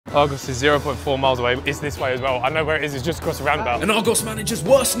Argos is 0.4 miles away, but it's this way as well. I know where it is, it's just across the roundabout. An Argos manager's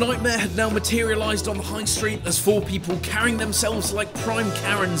worst nightmare had now materialised on the high street as 4 people carrying themselves like prime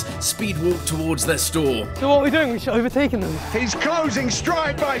Karens speed walk towards their store. So what are we doing? We should overtake them. He's closing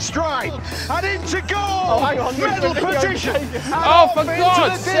stride by stride, and into goal! Oh, hang on. Medal position! Oh, for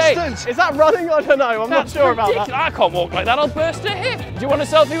God's sake! Is that running? I don't know. I'm not sure about that. I can't walk like that. I'll burst a hip. Do you want a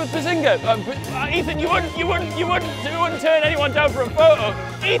selfie with Behzinga? Ethan, you wouldn't turn anyone down for a photo.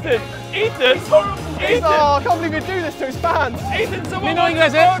 Ethan! Oh, I can't believe you do this to his fans. Ethan, someone wants a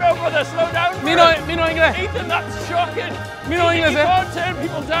photo, brother. Slow down. Me no inglés. Ethan, that's shocking. Me no inglés. You can't turn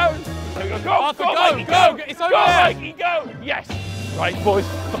people down. Go. It's over there. Mikey, go. Yes. Right, boys,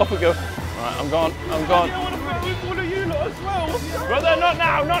 off we go. Right, I'm gone. I want to photo with one of you lot as well. Brother, not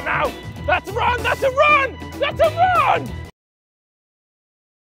now. That's a run. That's a run.